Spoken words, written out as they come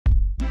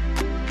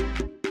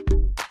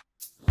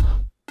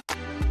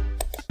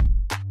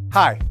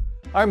Hi,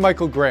 I'm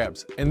Michael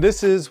Grabs, and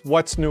this is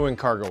What's New in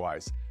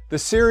CargoWise, the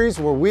series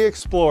where we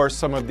explore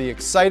some of the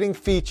exciting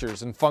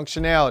features and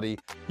functionality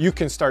you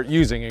can start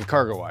using in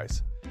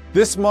CargoWise.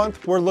 This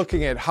month, we're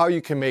looking at how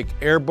you can make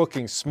air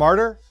booking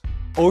smarter,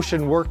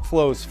 ocean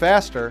workflows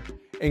faster,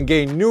 and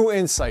gain new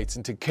insights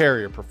into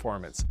carrier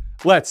performance.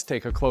 Let's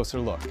take a closer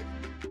look.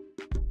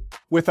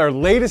 With our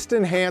latest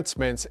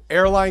enhancements,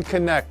 Airline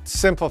Connect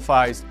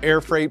simplifies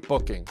air freight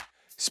booking,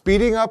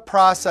 speeding up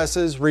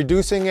processes,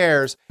 reducing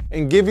errors,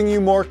 and giving you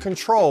more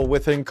control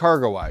within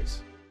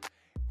CargoWise.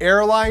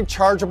 Airline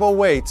chargeable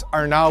weights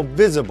are now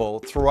visible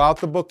throughout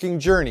the booking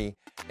journey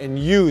and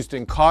used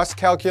in cost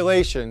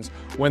calculations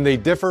when they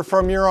differ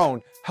from your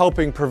own,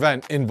 helping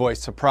prevent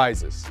invoice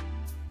surprises.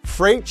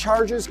 Freight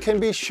charges can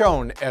be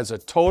shown as a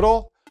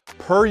total,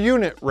 per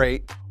unit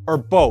rate, or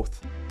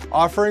both,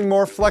 offering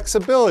more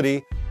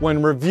flexibility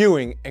when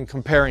reviewing and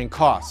comparing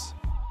costs.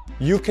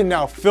 You can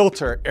now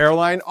filter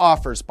airline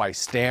offers by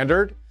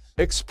standard,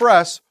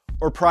 express,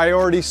 or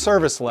priority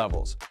service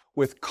levels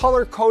with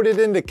color-coded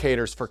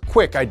indicators for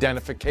quick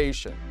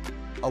identification.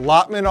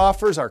 Allotment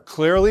offers are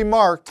clearly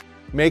marked,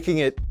 making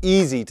it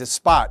easy to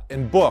spot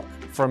and book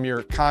from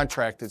your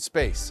contracted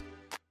space.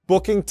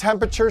 Booking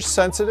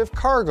temperature-sensitive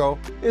cargo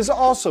is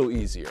also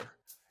easier.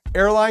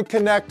 Airline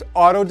Connect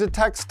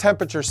auto-detects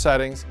temperature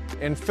settings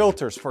and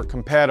filters for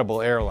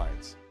compatible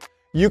airlines.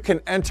 You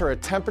can enter a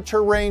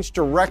temperature range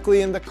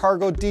directly in the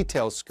cargo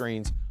details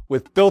screens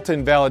with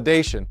built-in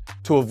validation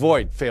to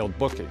avoid failed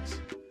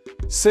bookings.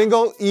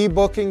 Single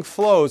e-booking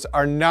flows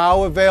are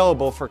now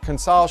available for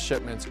consol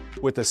shipments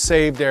with a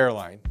saved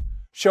airline,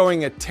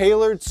 showing a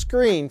tailored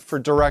screen for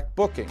direct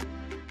booking,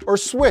 or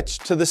switch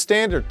to the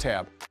standard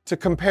tab to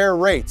compare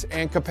rates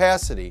and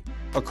capacity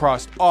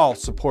across all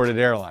supported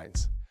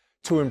airlines.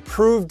 To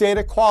improve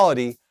data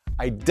quality,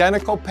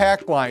 identical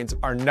pack lines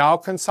are now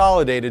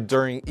consolidated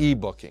during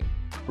e-booking,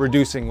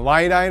 reducing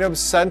line items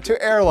sent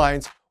to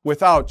airlines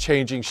without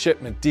changing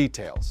shipment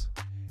details.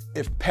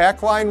 If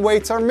pack line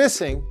weights are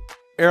missing,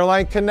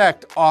 Airline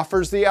Connect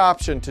offers the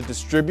option to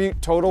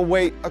distribute total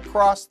weight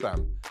across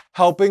them,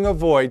 helping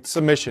avoid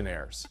submission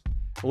errors.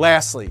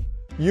 Lastly,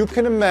 you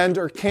can amend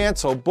or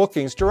cancel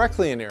bookings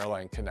directly in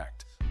Airline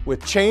Connect,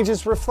 with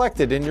changes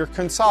reflected in your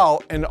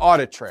consol and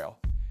audit trail.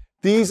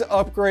 These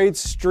upgrades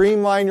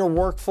streamline your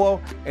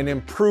workflow and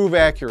improve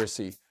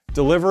accuracy,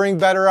 delivering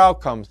better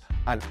outcomes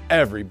on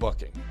every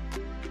booking.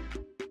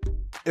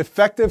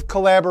 Effective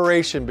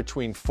collaboration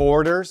between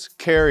forwarders,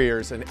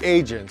 carriers, and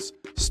agents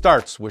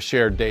starts with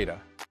shared data.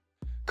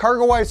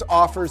 CargoWise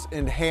offers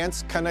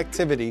enhanced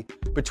connectivity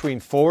between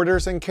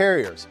forwarders and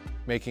carriers,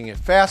 making it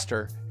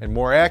faster and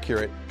more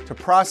accurate to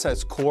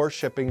process core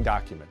shipping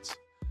documents.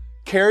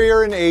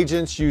 Carrier and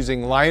agents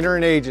using Liner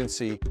and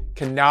Agency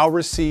can now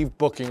receive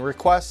booking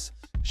requests,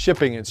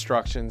 shipping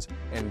instructions,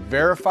 and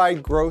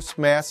verified gross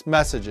mass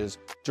messages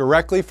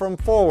directly from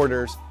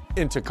forwarders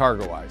into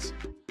CargoWise.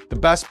 The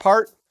best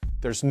part?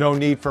 There's no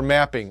need for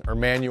mapping or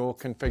manual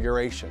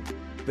configuration.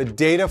 The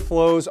data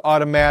flows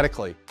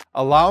automatically,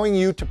 allowing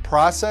you to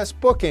process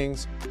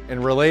bookings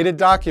and related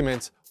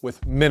documents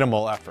with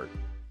minimal effort.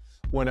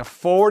 When a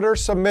forwarder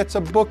submits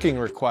a booking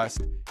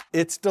request,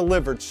 it's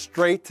delivered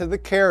straight to the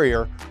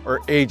carrier or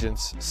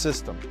agent's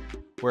system,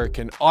 where it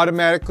can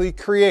automatically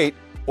create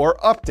or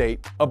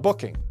update a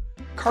booking.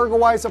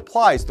 CargoWise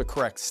applies the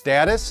correct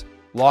status,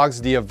 logs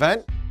the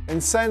event,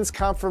 and sends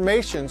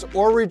confirmations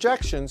or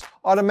rejections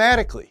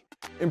automatically,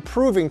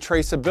 improving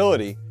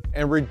traceability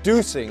and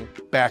reducing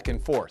back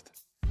and forth.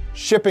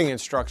 Shipping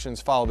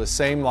instructions follow the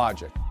same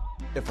logic.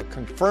 If a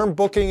confirmed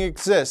booking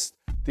exists,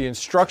 the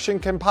instruction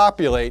can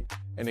populate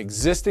an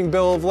existing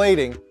bill of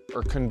lading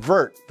or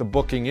convert the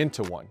booking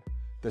into one.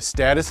 The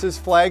status is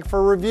flagged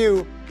for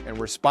review and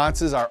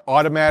responses are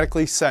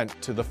automatically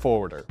sent to the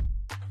forwarder.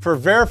 For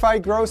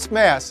verified gross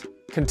mass,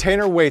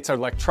 container weights are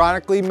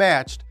electronically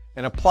matched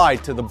and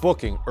applied to the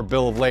booking or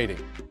bill of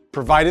lading,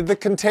 provided the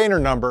container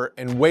number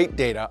and weight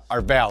data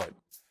are valid.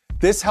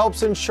 This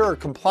helps ensure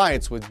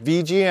compliance with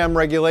VGM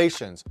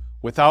regulations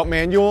without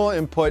manual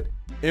input,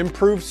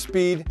 improved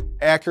speed,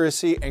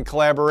 accuracy, and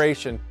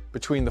collaboration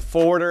between the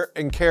forwarder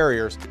and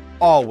carriers,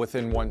 all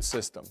within one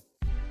system.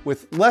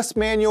 With less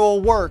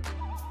manual work,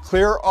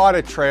 clear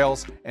audit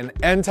trails, and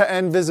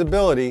end-to-end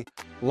visibility,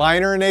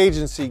 Liner and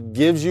Agency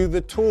gives you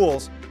the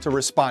tools to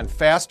respond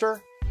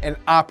faster and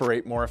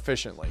operate more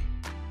efficiently.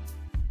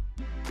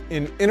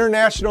 In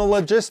international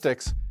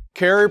logistics,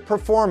 carrier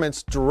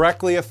performance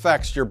directly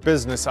affects your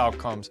business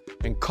outcomes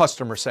and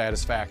customer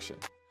satisfaction.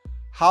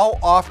 How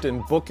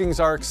often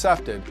bookings are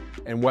accepted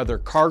and whether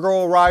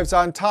cargo arrives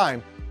on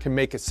time can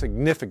make a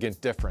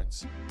significant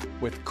difference.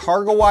 With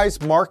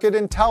CargoWise Market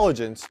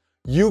Intelligence,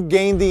 you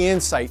gain the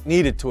insight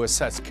needed to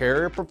assess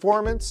carrier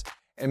performance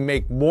and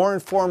make more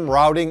informed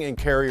routing and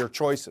carrier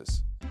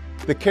choices.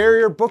 The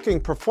Carrier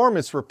Booking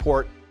Performance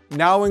Report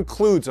now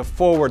includes a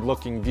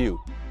forward-looking view,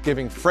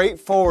 giving freight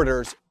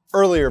forwarders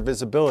earlier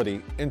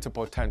visibility into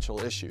potential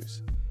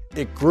issues.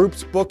 It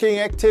groups booking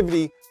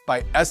activity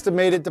by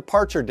estimated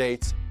departure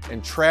dates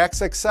and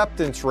tracks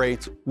acceptance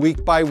rates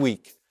week by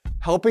week,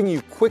 helping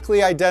you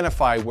quickly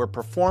identify where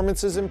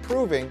performance is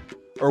improving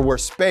or where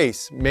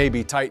space may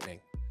be tightening.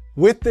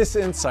 With this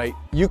insight,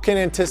 you can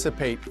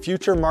anticipate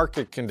future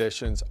market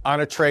conditions on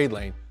a trade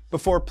lane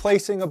before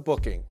placing a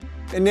booking,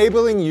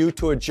 enabling you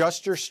to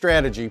adjust your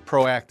strategy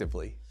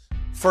proactively.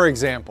 For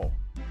example,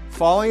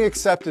 falling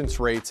acceptance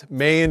rates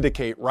may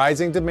indicate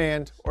rising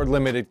demand or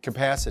limited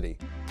capacity,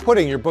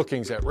 putting your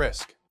bookings at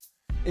risk.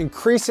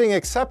 Increasing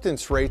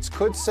acceptance rates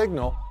could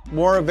signal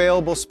more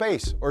available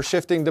space or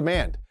shifting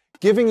demand,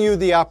 giving you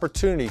the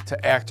opportunity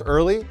to act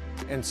early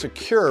and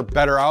secure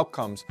better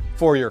outcomes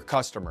for your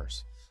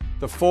customers.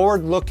 The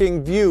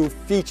forward-looking view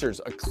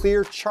features a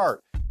clear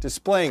chart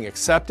displaying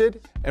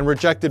accepted and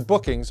rejected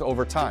bookings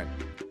over time.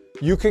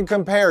 You can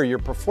compare your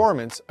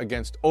performance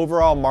against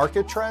overall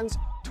market trends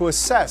to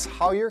assess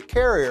how your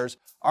carriers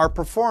are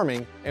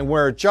performing and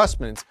where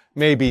adjustments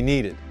may be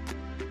needed.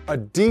 A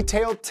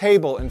detailed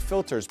table and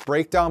filters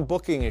break down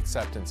booking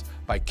acceptance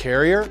by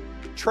carrier,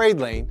 trade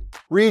lane,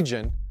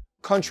 region,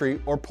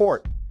 country, or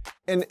port,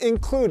 and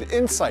include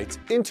insights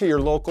into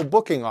your local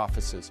booking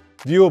offices,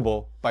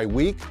 viewable by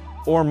week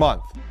or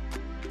month.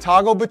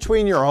 Toggle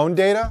between your own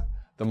data,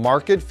 the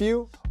market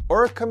view,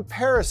 or a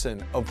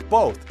comparison of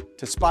both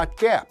to spot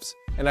gaps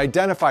and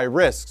identify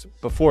risks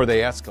before they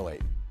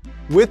escalate.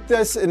 With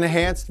this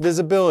enhanced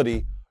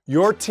visibility,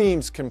 your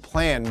teams can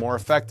plan more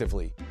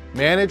effectively,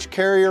 manage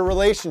carrier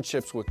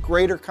relationships with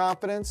greater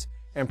confidence,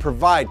 and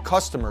provide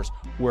customers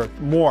with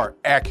more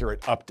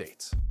accurate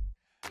updates.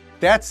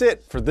 That's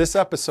it for this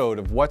episode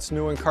of What's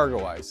New in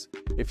CargoWise.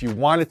 If you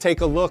want to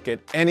take a look at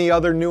any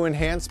other new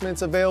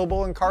enhancements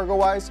available in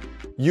CargoWise,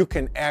 you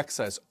can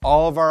access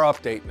all of our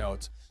update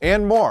notes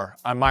and more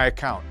on my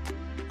account.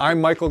 I'm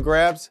Michael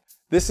Grabs.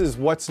 This is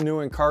What's New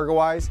in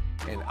CargoWise,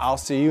 and I'll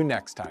see you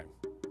next time.